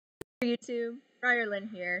YouTube, Briarlyn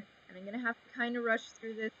here, and I'm gonna have to kind of rush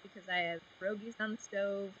through this because I have pierogies on the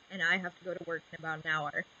stove and I have to go to work in about an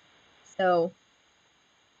hour. So,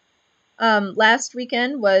 last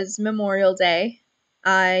weekend was Memorial Day.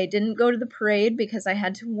 I didn't go to the parade because I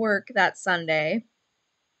had to work that Sunday.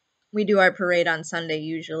 We do our parade on Sunday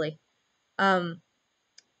usually. Um,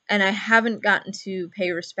 and I haven't gotten to pay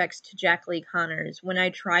respects to Jack Lee Connors. When I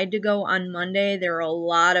tried to go on Monday, there were a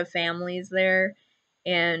lot of families there,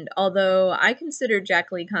 and although I consider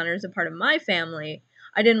Jack Lee Connors a part of my family,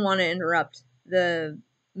 I didn't want to interrupt the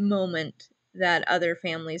moment that other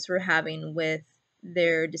families were having with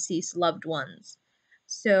their deceased loved ones.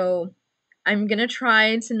 So I'm gonna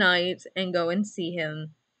try tonight and go and see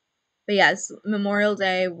him. But yes, Memorial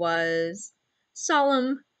Day was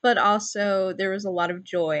solemn, but also there was a lot of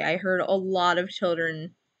joy. I heard a lot of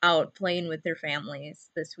children out playing with their families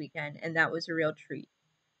this weekend, and that was a real treat.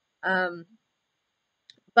 Um,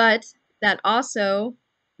 but that also,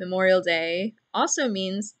 Memorial Day, also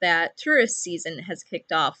means that tourist season has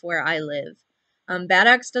kicked off where I live. Bad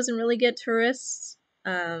Axe doesn't really get tourists.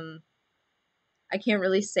 I can't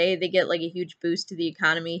really say they get like a huge boost to the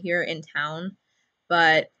economy here in town,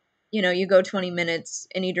 but you go 20 minutes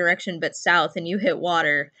any direction but south and you hit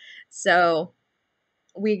water. So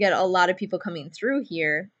we get a lot of people coming through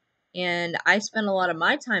here, and I spend a lot of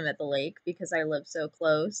my time at the lake because I live so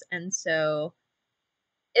close, and so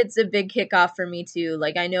it's a big kickoff for me too.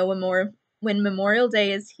 Like I know when Memorial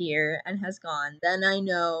Day is here and has gone, then I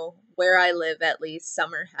know where I live at least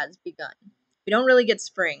summer has begun. We don't really get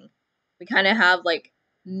spring. We kind of have like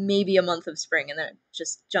maybe a month of spring and then it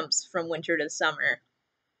just jumps from winter to summer.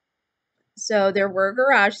 So there were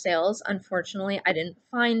garage sales. Unfortunately, I didn't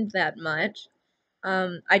find that much.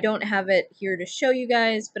 I don't have it here to show you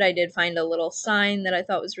guys, but I did find a little sign that I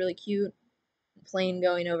thought was really cute. Plane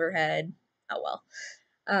going overhead. Oh well.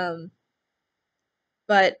 Um,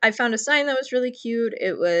 But I found a sign that was really cute.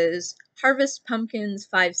 It was Harvest Pumpkins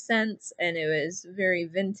 5 cents, and it was very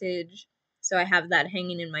vintage. So I have that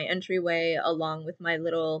hanging in my entryway along with my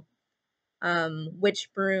little witch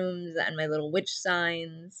brooms and my little witch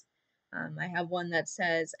signs. I have one that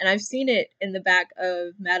says, and I've seen it in the back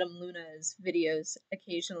of Madame Luna's videos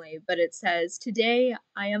occasionally, but it says, "Today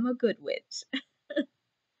I am a good witch."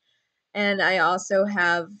 And I also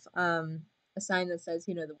have a sign that says,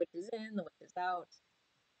 the witch is in, the witch is out.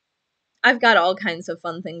 I've got all kinds of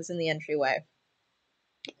fun things in the entryway,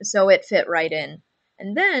 so it fit right in.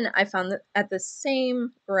 And then I found that at the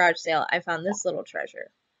same garage sale, I found this little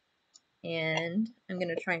treasure. And I'm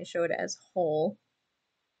going to try and show it as whole.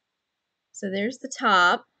 So there's the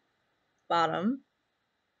top, bottom,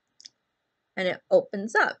 and it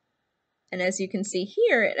opens up. And as you can see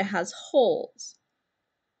here, it has holes.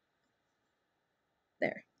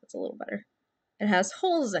 There, that's a little better. It has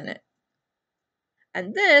holes in it.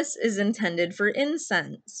 And this is intended for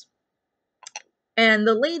incense. And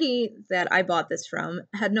the lady that I bought this from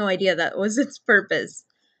had no idea that was its purpose.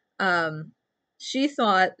 She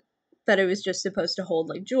thought that it was just supposed to hold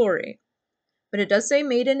like jewelry. But it does say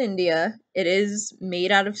made in India. It is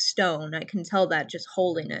made out of stone. I can tell that just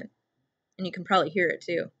holding it. And you can probably hear it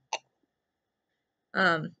too.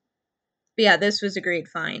 But yeah, this was a great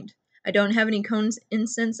find. I don't have any cones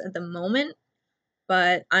incense at the moment,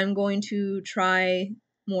 but I'm going to try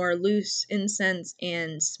more loose incense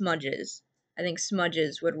and smudges. I think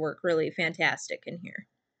smudges would work really fantastic in here.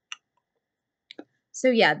 So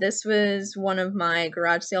yeah, this was one of my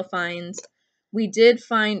garage sale finds. We did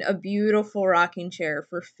find a beautiful rocking chair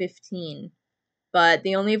for $15, but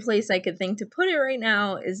the only place I could think to put it right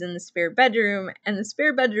now is in the spare bedroom, and the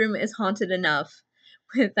spare bedroom is haunted enough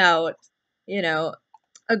without,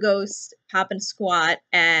 a ghost popping squat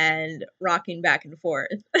and rocking back and forth.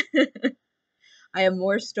 I have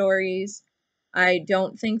more stories. I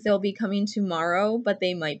don't think they'll be coming tomorrow, but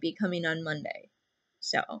they might be coming on Monday.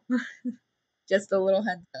 So, just a little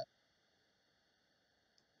heads up.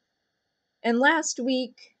 And last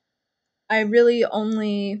week, I really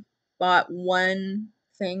only bought one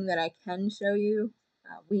thing that I can show you.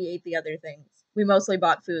 We ate the other things. We mostly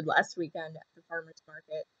bought food last weekend at the farmer's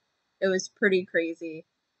market. It was pretty crazy.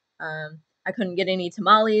 I couldn't get any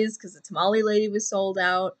tamales because the tamale lady was sold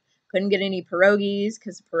out. Couldn't get any pierogies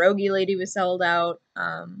because the pierogi lady was sold out.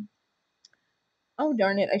 Oh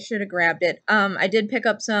darn it, I should have grabbed it. I did pick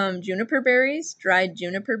up some juniper berries, dried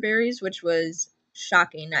juniper berries, which was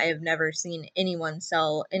shocking. I have never seen anyone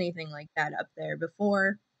sell anything like that up there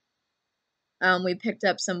before. We picked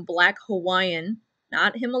up some black Hawaiian,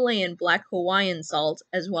 not Himalayan, black Hawaiian salt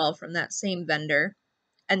as well from that same vendor.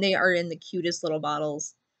 And they are in the cutest little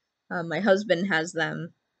bottles. My husband has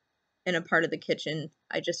them. in a part of the kitchen.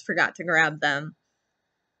 I just forgot to grab them.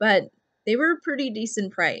 But they were a pretty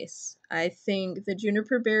decent price. I think the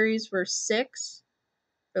juniper berries were 6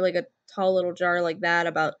 for like a tall little jar like that,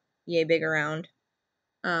 about yay big around.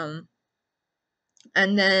 Um,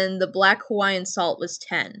 and then the black Hawaiian salt was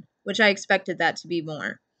 10, which I expected that to be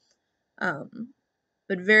more.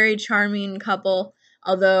 But very charming couple,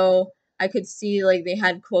 although I could see like they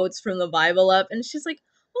had quotes from the Bible up, and she's like,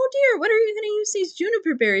 "Oh dear, what are you going to use these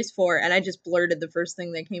juniper berries for?" And I just blurted the first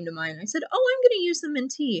thing that came to mind. I said, "Oh, I'm going to use them in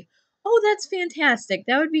tea." "Oh, that's fantastic.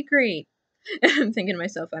 That would be great." And I'm thinking to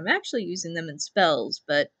myself, I'm actually using them in spells,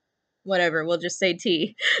 but whatever, we'll just say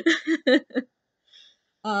tea.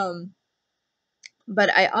 um,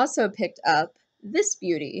 but I also picked up this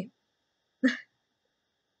beauty,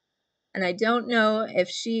 and I don't know if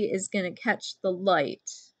she is going to catch the light,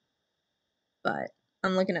 but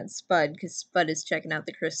I'm looking at Spud because Spud is checking out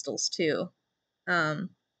the crystals too. Um,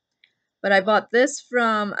 but I bought this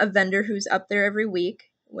from a vendor who's up there every week.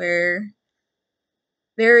 We're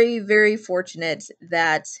very, very fortunate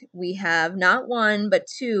that we have not one, but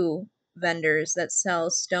 2 vendors that sell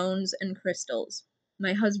stones and crystals.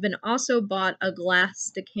 My husband also bought a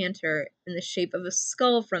glass decanter in the shape of a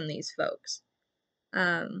skull from these folks.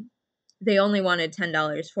 They only wanted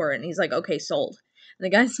 $10 for it, and he's like, "Okay, sold." And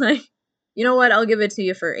the guy's like, "You know what? I'll give it to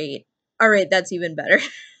you for 8." All right, that's even better,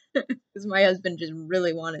 because my husband just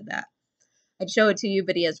really wanted that. I'd show it to you,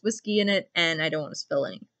 but he has whiskey in it, and I don't want to spill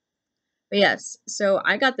any. But yes, so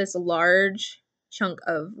I got this large chunk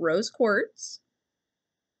of rose quartz,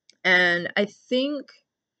 and I think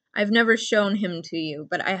I've never shown him to you,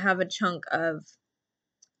 but I have a chunk of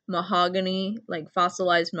mahogany, like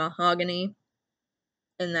fossilized mahogany,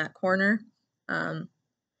 in that corner. Um,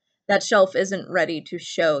 that shelf isn't ready to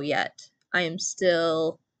show yet. I am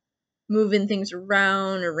still moving things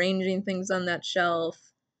around, arranging things on that shelf.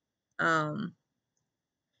 Um,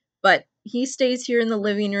 but he stays here in the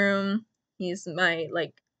living room. He's my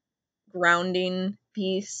like grounding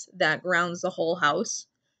piece that grounds the whole house.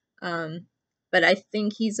 Um, but I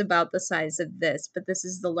think he's about the size of this, but this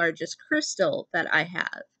is the largest crystal that I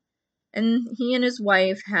have. And he and his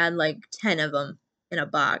wife had like 10 of them in a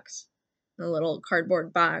box, in a little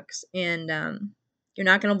cardboard box. And you're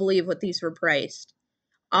not going to believe what these were priced.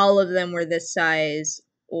 All of them were this size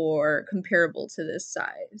or comparable to this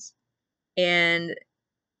size. And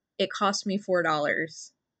it cost me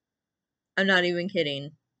 $4. I'm not even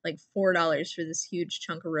kidding. Like $4 for this huge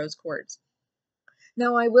chunk of rose quartz.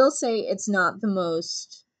 Now, I will say it's not the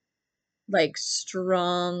most like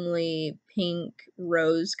strongly pink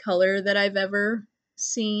rose color that I've ever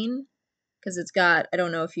seen, because it's got, I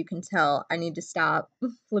don't know if you can tell, I need to stop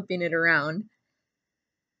flipping it around.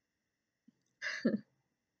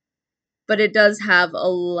 But it does have a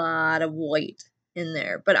lot of white in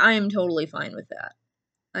there, but I am totally fine with that.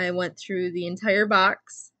 I went through the entire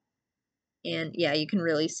box, and yeah, you can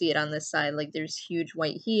really see it on this side. Like there's huge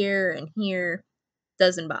white here and here.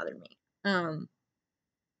 Doesn't bother me.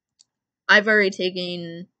 I've already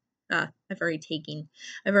taken I've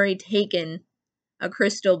already taken a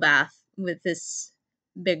crystal bath with this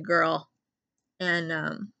big girl,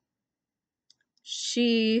 and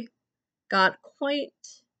she got quite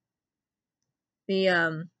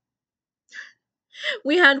the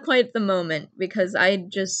we had quite the moment, because I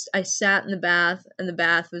sat in the bath, and the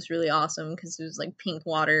bath was really awesome because it was like pink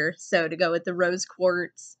water. So to go with the rose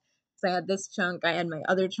quartz, so I had this chunk, I had my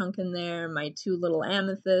other chunk in there, my 2 little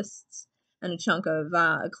amethysts, and a chunk of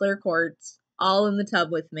clear quartz, all in the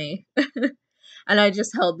tub with me. And I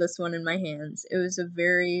just held this one in my hands. It was a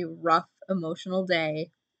very rough, emotional day.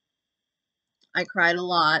 I cried a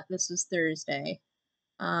lot. This was Thursday.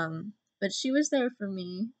 But she was there for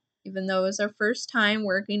me. Even though it was our first time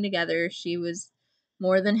working together, she was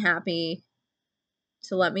more than happy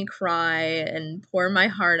to let me cry and pour my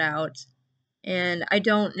heart out. And I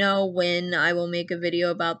don't know when I will make a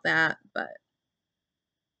video about that, but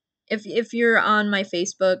if you're on my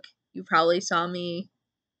Facebook, you probably saw me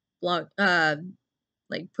blog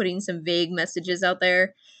like putting some vague messages out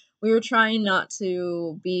there. We were trying not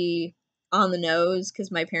to be on the nose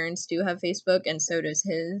because my parents do have Facebook, and so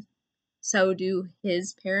do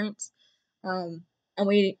his parents. And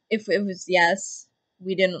if it was yes,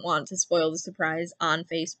 we didn't want to spoil the surprise on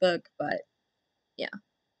Facebook, but yeah.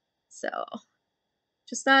 So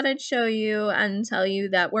just thought I'd show you and tell you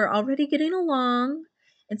that we're already getting along.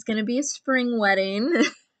 It's gonna be a spring wedding.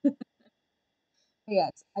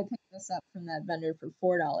 Yes, I picked this up from that vendor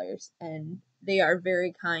for $4, and they are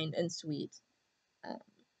very kind and sweet. Um,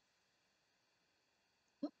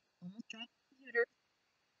 oh, almost dropped the computer.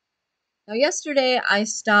 Now, yesterday I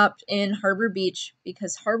stopped in Harbor Beach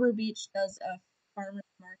because Harbor Beach does a farmer's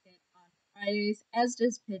market on Fridays, as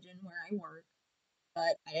does Pigeon, where I work.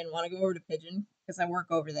 But I didn't want to go over to Pigeon because I work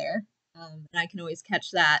over there, and I can always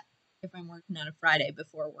catch that if I'm working on a Friday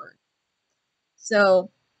before work. So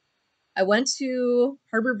I went to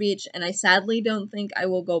Harbor Beach, and I sadly don't think I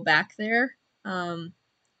will go back there.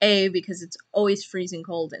 Because it's always freezing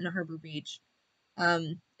cold in Harbor Beach.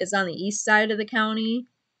 It's on the east side of the county,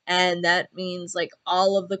 and that means like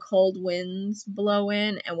all of the cold winds blow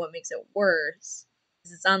in, and what makes it worse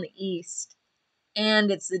is it's on the east, and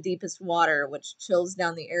it's the deepest water, which chills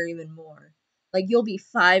down the air even more. Like, you'll be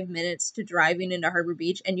 5 minutes to driving into Harbor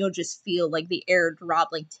Beach, and you'll just feel like the air drop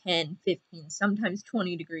like 10, 15, sometimes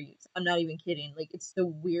 20 degrees. I'm not even kidding. Like, it's the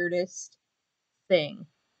weirdest thing.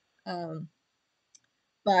 Um,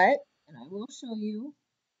 and I will show you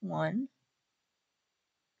one.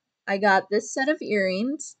 I got this set of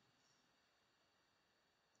earrings.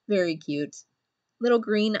 Very cute. Little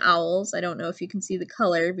green owls. I don't know if you can see the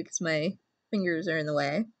color because my fingers are in the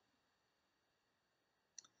way.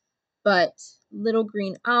 But little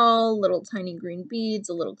green owl, little tiny green beads,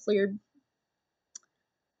 a little clear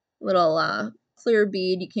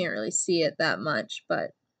bead. You can't really see it that much,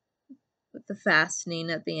 but with the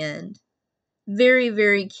fastening at the end. Very,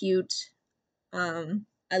 very cute. I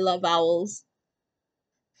love owls.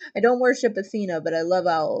 I don't worship Athena, but I love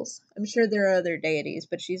owls. I'm sure there are other deities,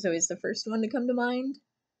 but she's always the first one to come to mind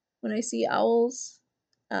when I see owls.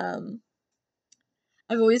 I've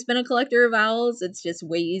always been a collector of owls. It's just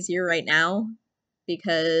way easier right now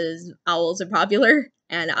because owls are popular,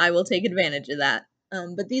 and I will take advantage of that.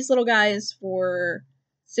 But these little guys for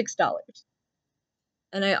 $6.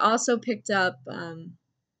 And I also picked up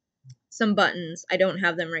some buttons. I don't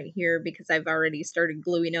have them right here because I've already started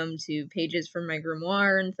gluing them to pages from my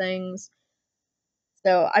grimoire and things.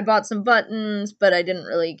 So I bought some buttons, but I didn't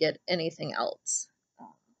really get anything else.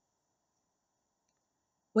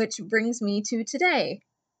 Which brings me to today.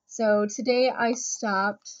 So today I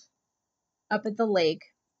stopped up at the lake,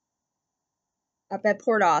 up at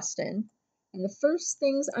Port Austin, and the first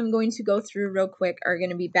things I'm going to go through real quick are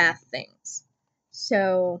going to be bath things.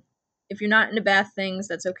 So if you're not into bath things,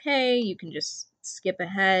 that's okay. You can just skip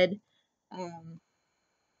ahead.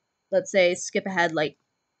 Let's say skip ahead like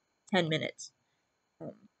 10 minutes.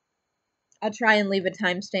 I'll try and leave a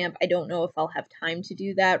timestamp. I don't know if I'll have time to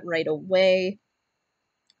do that right away,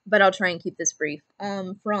 but I'll try and keep this brief.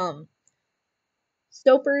 From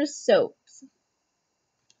Soper's Soaps,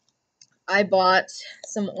 I bought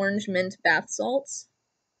some orange mint bath salts.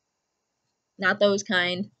 Not those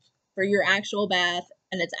kind. For your actual bath,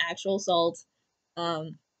 and it's actual salt.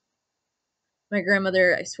 My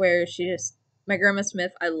grandmother, I swear, my Grandma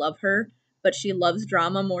Smith, I love her, but she loves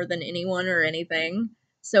drama more than anyone or anything.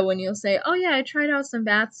 So when you'll say, oh yeah, I tried out some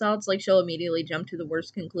bath salts, like, she'll immediately jump to the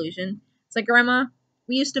worst conclusion. It's like, Grandma,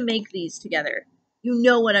 we used to make these together. You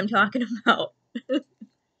know what I'm talking about.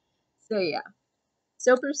 So yeah.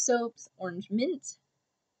 Soper Soaps, orange mint.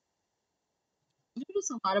 There's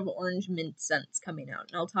just a lot of orange mint scents coming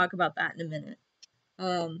out, and I'll talk about that in a minute.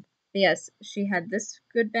 Yes, she had this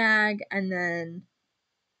good bag, and then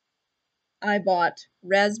I bought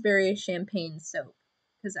raspberry champagne soap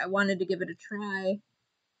because I wanted to give it a try.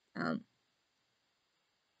 And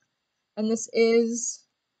this is,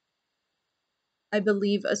 I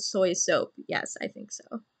believe, a soy soap. Yes, I think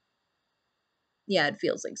so. Yeah, it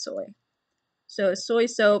feels like soy. So soy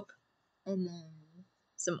soap, and then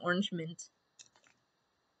some orange mint.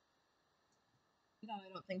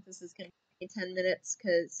 I don't think this is going to take 10 minutes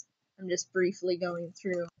because I'm just briefly going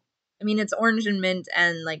through. I mean, it's orange and mint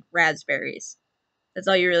and like raspberries. That's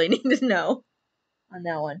all you really need to know on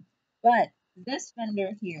that one. But this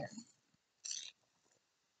vendor here,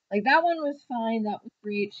 like, that one was fine. That was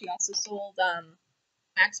great. She also sold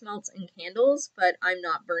wax melts and candles, but I'm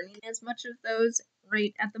not burning as much of those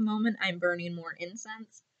right at the moment. I'm burning more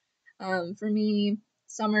incense. For me,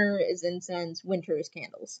 summer is incense, winter is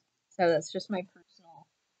candles. So that's just my personal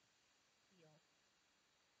feel.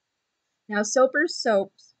 Now, Soper's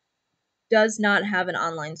Soaps does not have an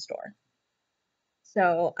online store.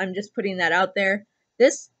 So I'm just putting that out there.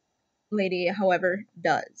 This lady, however,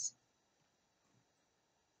 does.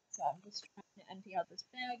 So I'm just trying to empty out this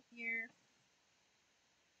bag here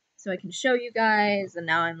so I can show you guys. And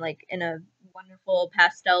now I'm like in a wonderful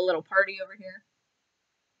pastel little party over here.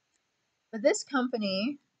 But this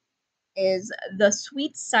company is the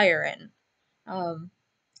Sweet Siren.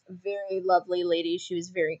 Very lovely lady. She was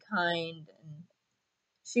very kind, and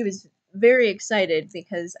she was very excited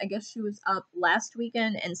because I guess she was up last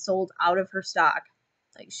weekend and sold out of her stock.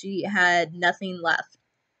 Like, she had nothing left.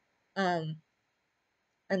 Um,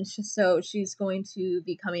 and so she's going to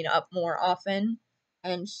be coming up more often.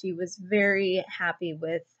 And she was very happy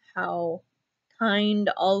with how kind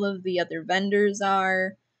all of the other vendors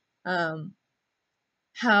are, um,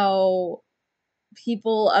 how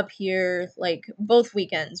people up here, like both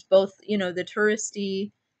weekends, both, the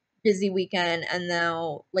touristy busy weekend, and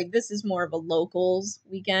now like this is more of a locals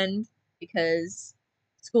weekend because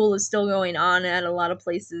school is still going on at a lot of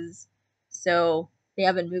places, so they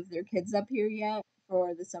haven't moved their kids up here yet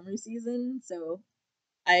for the summer season. So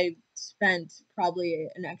I spent probably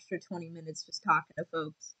an extra 20 minutes just talking to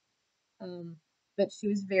folks. um, but she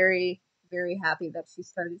was very, very happy that she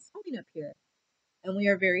started sewing up here, and we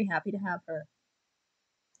are very happy to have her.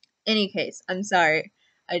 Any case, I'm sorry.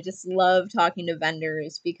 I just love talking to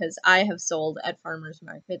vendors because I have sold at farmers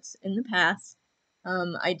markets in the past.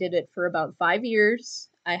 I did it for about 5 years.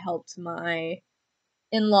 I helped my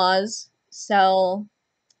in laws sell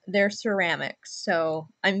their ceramics. So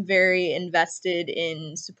I'm very invested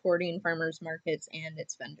in supporting farmers markets and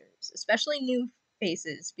its vendors, especially new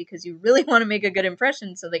faces, because you really want to make a good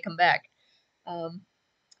impression so they come back. Um,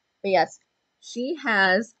 but yes, she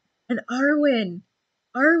has an Arwen.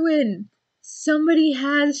 Arwen, somebody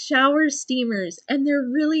has shower steamers, and they're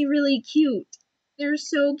really, really cute. They're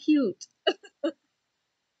so cute.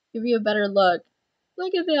 Give you a better look.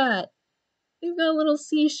 Look at that. They've got little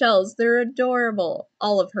seashells. They're adorable.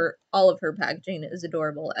 All of her packaging is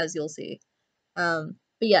adorable, as you'll see. But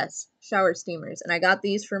yes, shower steamers, and I got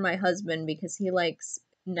these for my husband because he likes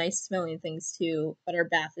nice smelling things too, but our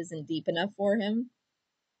bath isn't deep enough for him.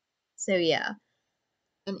 So yeah.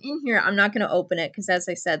 And in here, I'm not going to open it because, as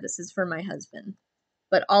I said, this is for my husband.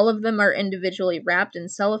 But all of them are individually wrapped in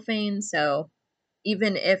cellophane, so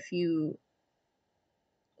even if you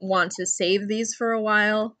want to save these for a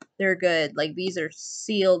while, they're good. Like, these are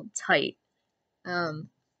sealed tight. Um,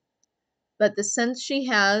 but the scents she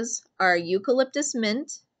has are eucalyptus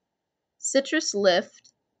mint, citrus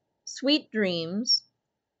lift, sweet dreams,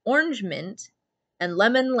 orange mint, and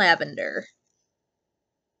lemon lavender.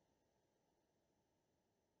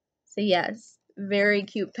 So, yes, very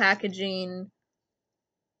cute packaging.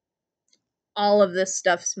 All of this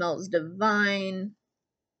stuff smells divine.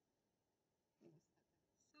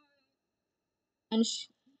 And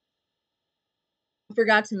I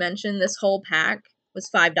forgot to mention this whole pack was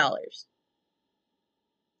 $5.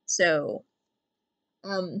 So,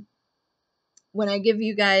 um, when I give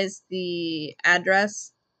you guys the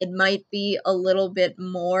address, it might be a little bit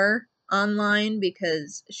more online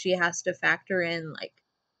because she has to factor in like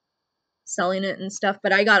selling it and stuff.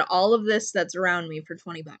 But I got all of this that's around me for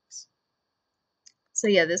 $20. So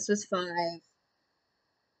yeah, this was 5.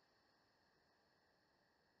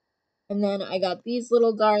 And then I got these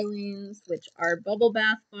little darlings, which are bubble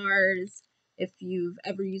bath bars. If you've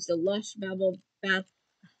ever used a Lush bubble bath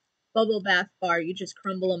bar, you just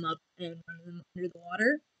crumble them up and run them under the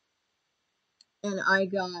water. And I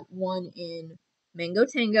got one in Mango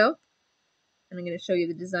Tango, and I'm going to show you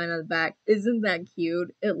the design on the back. Isn't that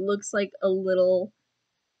cute? It looks like a little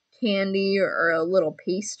candy or a little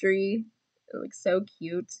pastry. It looks so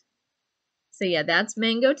cute. So yeah, that's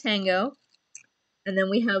Mango Tango. And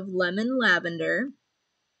then we have Lemon Lavender.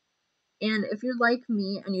 And if you're like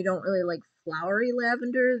me and you don't really like flowery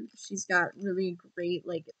lavender, she's got really great,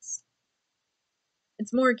 like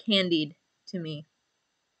it's more candied to me.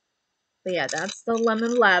 But yeah, that's the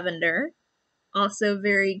Lemon Lavender. Also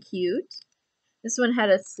very cute. This one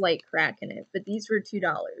had a slight crack in it, but these were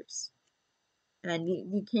 $2. And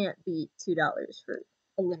you can't beat $2 for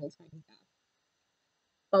a little tiny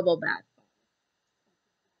bubble bath.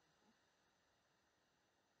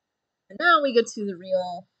 And now we get to the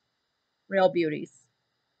real beauties.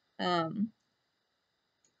 Um,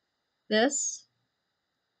 this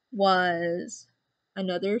was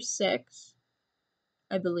another 6,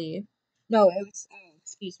 I believe. No, it was. Oh,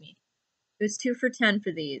 excuse me. It was 2 for 10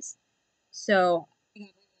 for these. So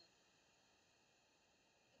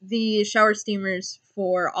the shower steamers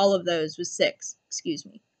for all of those was 6. Excuse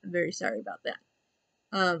me. I'm very sorry about that.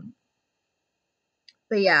 Um,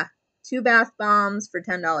 but yeah, 2 bath bombs for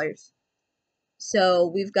 $10. So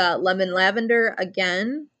we've got lemon lavender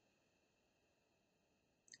again.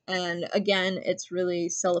 And again, it's really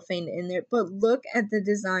cellophane in there. But look at the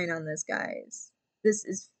design on this, guys. This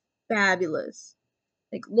is fabulous.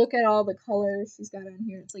 Like, look at all the colors she's got on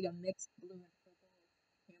here. It's like a mixed blue and purple.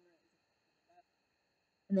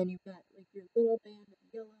 And then you've got like your little band of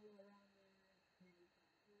yellow around there. And then you've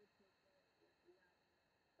got blue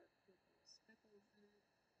purple, speckles in it.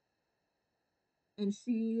 And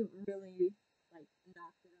she really like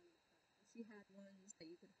knocked it out of the park. She had ones that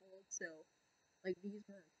you could hold, so Like, these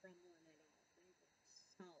weren't crumbling at all. They were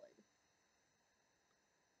solid.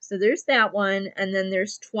 So there's that one, and then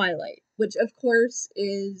there's Twilight, which of course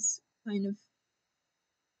is kind of,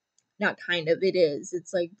 not kind of, it is.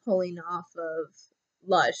 It's like pulling off of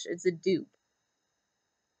Lush. It's a dupe.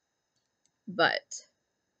 But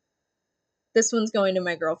this one's going to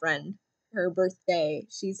my girlfriend. Her birthday.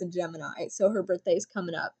 She's a Gemini, so her birthday's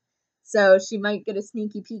coming up. So she might get a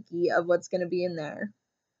sneaky peeky of what's going to be in there.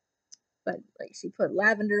 But, like, she put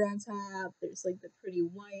lavender on top. There's, like, the pretty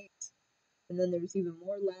white. And then there's even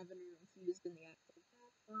more lavender infused in the actual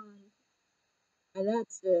background. And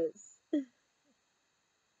that's just,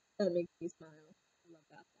 that makes me smile. I love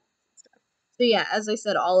bath bombs and stuff. So yeah, as I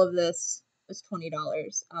said, all of this was $20.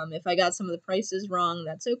 If I got some of the prices wrong,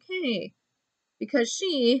 that's okay. Because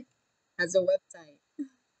she has a website.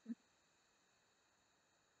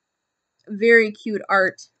 Very cute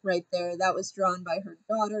art right there. That was drawn by her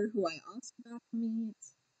daughter, who I also got to meet.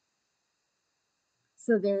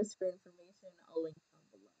 So there's her information. I'll link down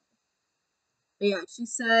below. But yeah, she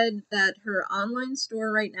said that her online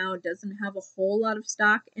store right now doesn't have a whole lot of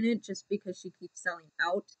stock in it just because she keeps selling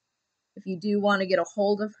out. If you do want to get a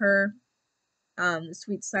hold of her, the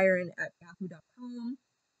Sweet Siren at yahoo.com.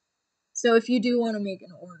 So if you do want to make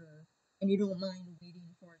an order and you don't mind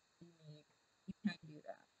waiting for it to be made, you can do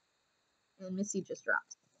that. And Missy just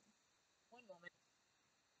dropped something. One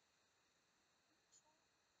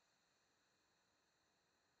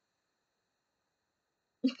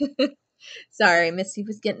moment. Sorry, Missy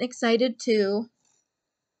was getting excited too.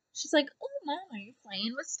 She's like, "Oh, Mom, are you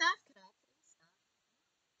playing with stuff? Can I play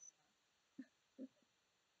stuff?"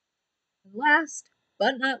 And last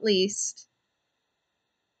but not least,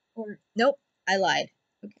 or nope, I lied.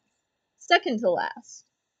 Okay, second to last,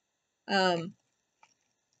 um,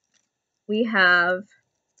 we have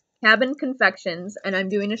Cabin Confections, and I'm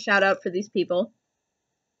doing a shout out for these people.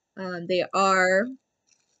 They are,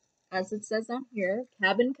 as it says on here,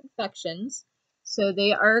 Cabin Confections. So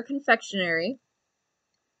they are a confectionery.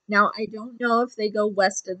 Now, I don't know if they go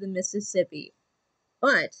west of the Mississippi,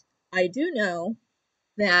 but I do know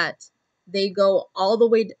that they've gone all the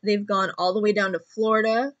way down to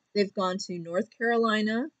Florida, they've gone to North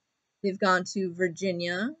Carolina, they've gone to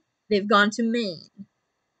Virginia, they've gone to Maine.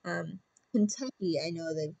 Kentucky, I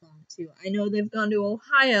know they've gone to. I know they've gone to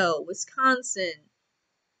Ohio, Wisconsin.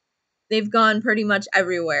 They've gone pretty much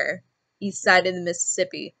everywhere east side of the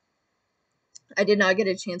Mississippi. I did not get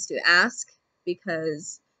a chance to ask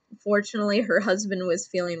because, unfortunately, her husband was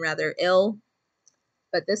feeling rather ill.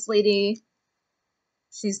 But this lady,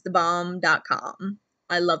 she's the bomb.com.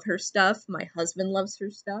 I love her stuff. My husband loves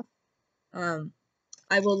her stuff.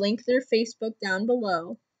 I will link their Facebook down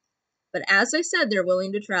below. But as I said, they're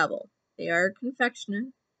willing to travel. They are a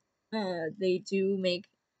confectioner. They do make,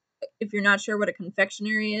 if you're not sure what a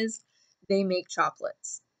confectionery is, they make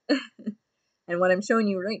chocolates. And what I'm showing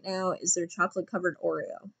you right now is their chocolate covered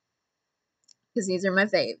Oreo. Because these are my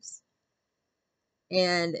faves.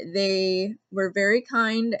 And they were very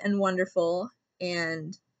kind and wonderful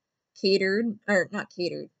and not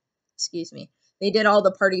catered, excuse me. They did all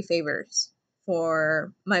the party favors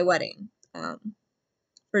for my wedding,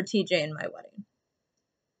 for TJ and my wedding.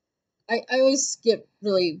 I always get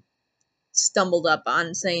really stumbled up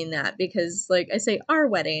on saying that because, like, I say our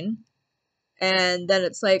wedding, and then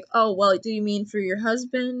it's like, oh, well, do you mean for your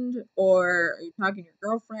husband, or are you talking to your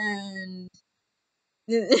girlfriend?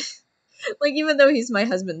 Like, even though he's my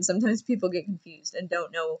husband, sometimes people get confused and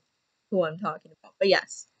don't know who I'm talking about. But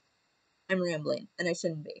yes, I'm rambling, and I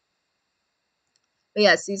shouldn't be. But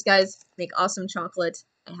yes, these guys make awesome chocolate.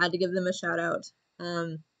 I had to give them a shout out.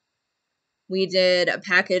 We did a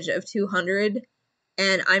package of 200,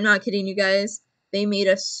 and I'm not kidding you guys. They made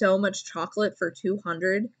us so much chocolate for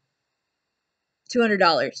 $200.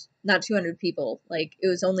 Not 200 people. Like, it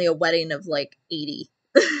was only a wedding of like 80.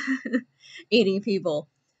 80 people.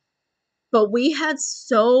 But we had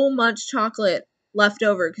so much chocolate left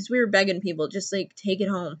over because we were begging people, just like, take it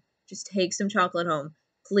home. Just take some chocolate home.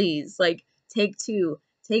 Please. Like, take 2,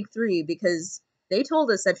 take 3, because they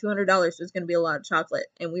told us that $200 was going to be a lot of chocolate,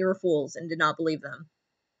 and we were fools and did not believe them.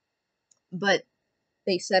 But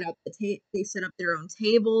they set up they set up their own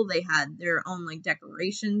table. They had their own like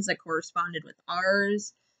decorations that corresponded with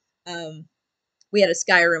ours. We had a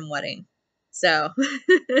Skyrim wedding, so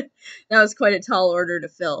that was quite a tall order to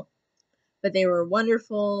fill. But they were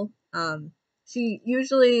wonderful. She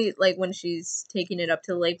usually, like, when she's taking it up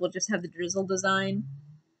to the lake, will just have the drizzle design,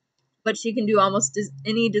 but she can do almost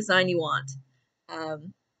any design you want.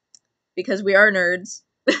 Because we are nerds,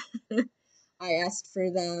 I asked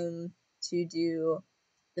for them to do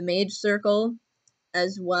the mage circle,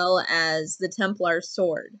 as well as the Templar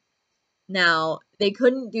sword. Now, they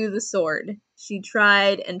couldn't do the sword. She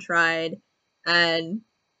tried and tried, and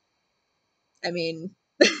I mean,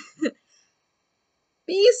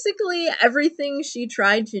 basically everything she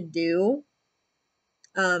tried to do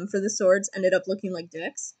for the swords ended up looking like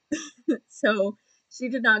dicks. So she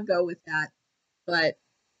did not go with that, but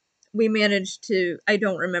we managed to, I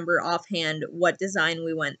don't remember offhand what design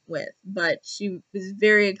we went with, but she was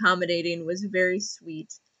very accommodating, was very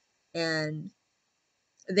sweet, and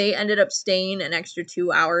they ended up staying an extra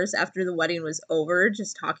 2 hours after the wedding was over,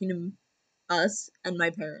 just talking to us and my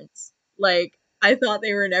parents. Like, I thought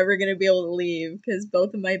they were never going to be able to leave because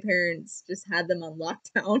both of my parents just had them on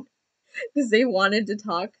lockdown because they wanted to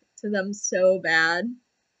talk to them so bad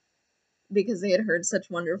because they had heard such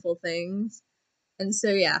wonderful things. And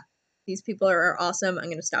so, yeah, these people are awesome. I'm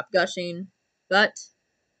going to stop gushing. But,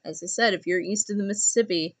 as I said, if you're east of the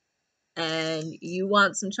Mississippi and you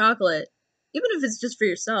want some chocolate, even if it's just for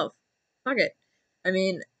yourself, fuck it. I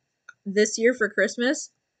mean, this year for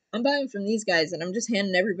Christmas, I'm buying from these guys and I'm just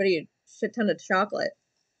handing everybody a shit ton of chocolate.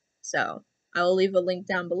 So, I will leave a link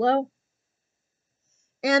down below.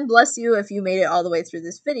 And bless you if you made it all the way through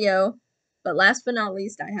this video. But last but not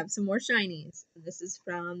least, I have some more shinies. This is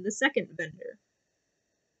from the second vendor.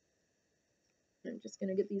 I'm just going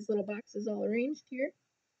to get these little boxes all arranged here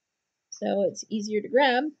so it's easier to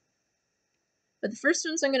grab. But the first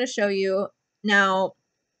ones I'm going to show you, now,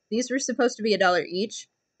 these were supposed to be $1 each,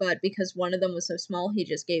 but because one of them was so small, he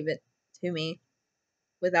just gave it to me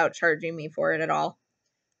without charging me for it at all.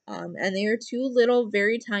 And they are two little,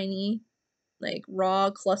 very tiny, like, raw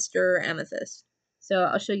cluster amethyst. So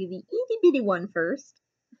I'll show you the itty bitty one first.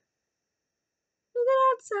 Look at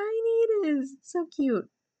how tiny it is. It's so cute.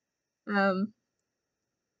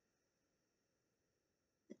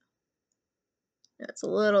 It's a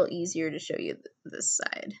little easier to show you this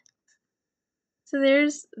side. So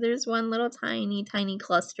there's one little tiny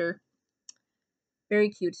cluster. Very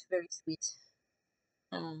cute, very sweet.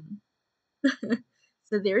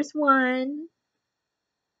 So there's one.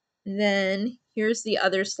 Then here's the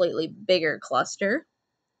other slightly bigger cluster.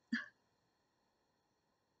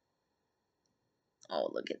 Oh,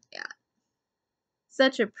 look at that.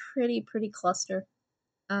 Such a pretty cluster.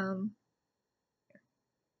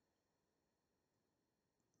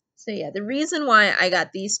 So yeah, the reason why I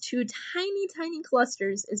got these two tiny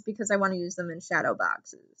clusters is because I want to use them in shadow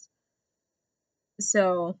boxes.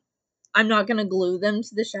 So I'm not going to glue them to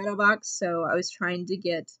the shadow box, so I was trying to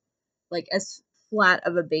get like as flat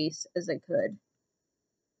of a base as I could.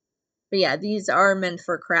 But yeah, these are meant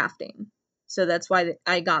for crafting. So that's why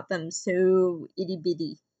I got them so itty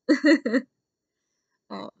bitty.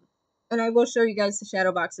 And I will show you guys the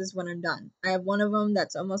shadow boxes when I'm done. I have one of them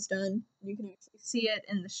that's almost done. You can actually see it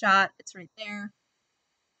in the shot. It's right there.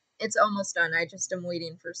 It's almost done. I just am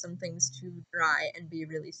waiting for some things to dry and be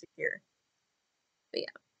really secure. But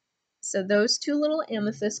yeah. So those two little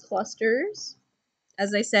amethyst clusters,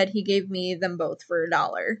 as I said, he gave me them both for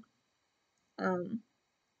 $1.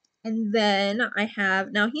 And then I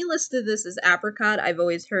have, now he listed this as apricot. I've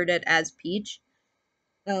always heard it as peach.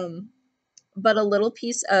 But a little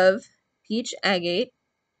piece of peach agate.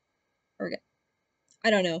 Or,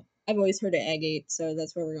 I don't know. I've always heard it agate, so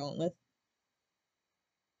that's what we're going with.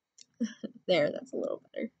 There, that's a little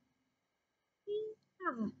better.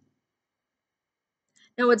 Yeah.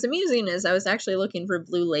 Now what's amusing is I was actually looking for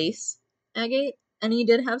blue lace agate, and he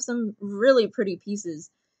did have some really pretty pieces.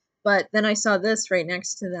 But then I saw this right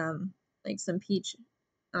next to them, like some peach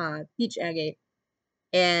agate.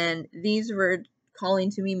 And these were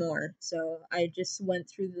calling to me more. So I just went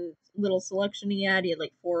through the little selection he had. He had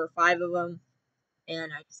like 4 or 5 of them.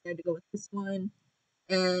 And I decided to go with this one.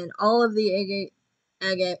 And all of the agate,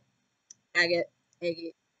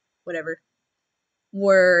 whatever,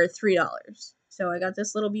 were $3. So I got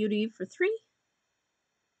this little beauty for $3.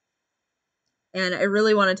 And I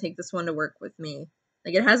really want to take this one to work with me.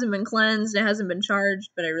 Like, it hasn't been cleansed, it hasn't been charged,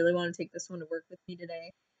 but I really want to take this one to work with me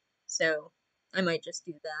today. So I might just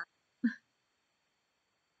do that.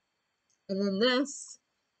 And then this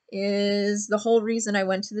is the whole reason I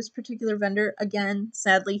went to this particular vendor. Again,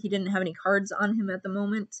 sadly, he didn't have any cards on him at the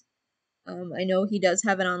moment. I know he does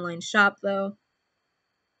have an online shop, though.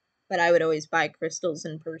 But I would always buy crystals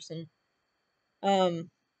in person. But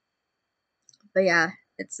yeah,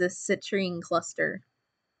 it's a citrine cluster.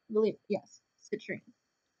 I believe, yes, citrine.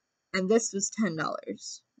 And this was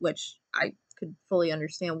 $10, which I could fully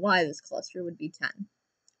understand why this cluster would be 10.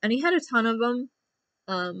 And he had a ton of them.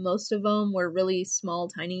 Most of them were really small,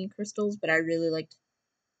 tiny crystals, but I really liked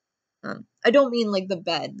I don't mean like the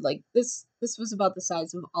bed. Like this was about the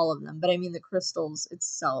size of all of them, but I mean the crystals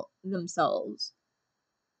itself themselves.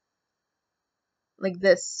 Like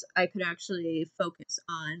this, I could actually focus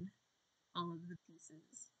on all of the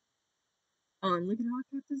pieces. Oh, and look at how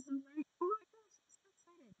I kept this in right. Oh my gosh, I'm so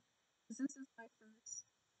excited. 'Cause this is my first.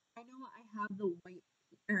 I know I have the white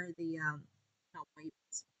or the not white,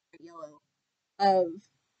 it's yellow of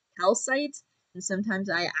calcite, and sometimes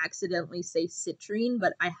I accidentally say citrine,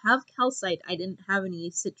 but I have calcite. I didn't have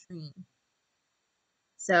any citrine.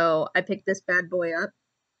 So I picked this bad boy up.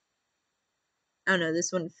 I don't know,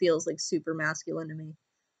 this one feels like super masculine to me.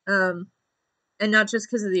 And not just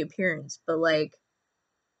because of the appearance, but like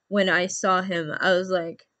when I saw him, I was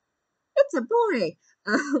like, it's a boy.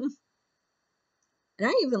 Um, and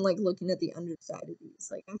I even like looking at the underside of these.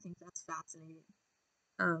 Like, I think that's fascinating.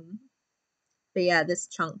 Um, but yeah, this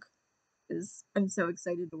chunk is, I'm so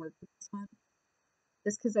excited to work with this one.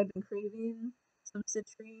 Just because I've been craving some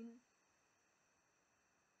citrine,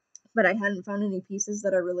 but I hadn't found any pieces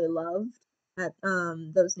that I really loved at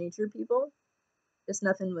those nature people. Just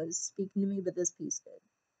nothing was speaking to me, but this piece did.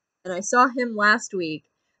 And I saw him last week.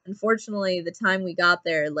 Unfortunately, the time we got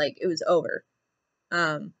there, like it was over.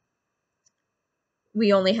 Um,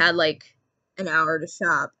 we only had like an hour to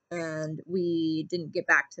shop, and we didn't get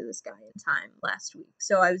back to this guy in time last week.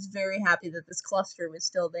 So I was very happy that this cluster was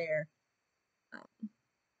still there.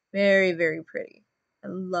 Very, very pretty. I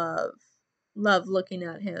love looking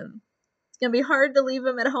at him. It's gonna be hard to leave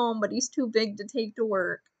him at home, but he's too big to take to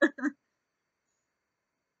work.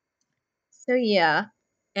 So yeah,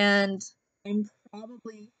 and I'm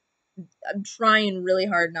probably I'm trying really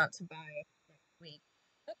hard not to buy next week.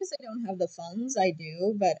 Not because I don't have the funds, I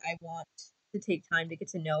do, but I want to take time to get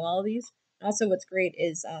to know all these. Also, what's great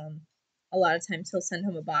is a lot of times he'll send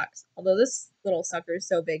home a box. Although this little sucker is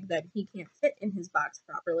so big that he can't fit in his box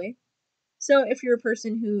properly. So if you're a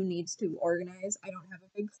person who needs to organize, I don't have a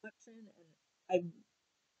big collection, and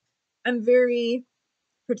I'm very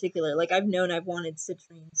particular. Like I've wanted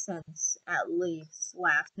citrine since at least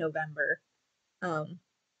last November. Um,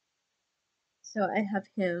 so I have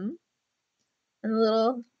him and a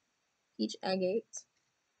little peach agate,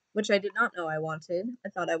 which I did not know I wanted. I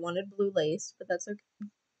thought I wanted blue lace, but that's okay.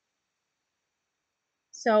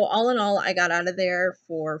 So all in all, I got out of there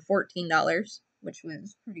for $14, which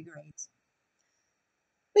was pretty great.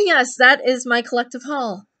 But yes, that is my collective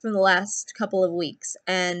haul from the last couple of weeks,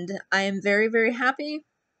 and I am very, very happy.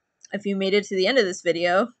 If you made it to the end of this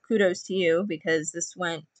video, kudos to you, because this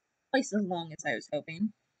went twice as long as I was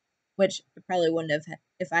hoping, which I probably wouldn't have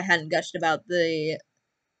if I hadn't gushed about the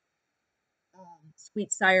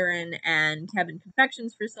Sweet Siren and Cabin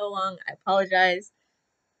Confections for so long. I apologize.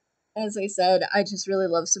 As I said, I just really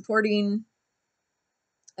love supporting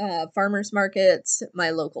farmers markets,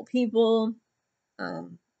 my local people.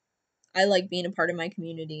 Um, I like being a part of my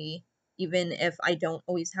community, even if I don't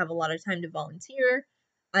always have a lot of time to volunteer.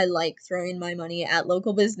 I like throwing my money at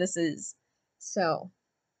local businesses. So,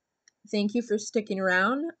 thank you for sticking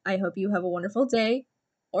around. I hope you have a wonderful day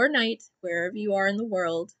or night, wherever you are in the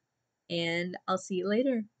world. And I'll see you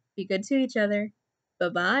later. Be good to each other. Bye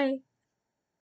bye.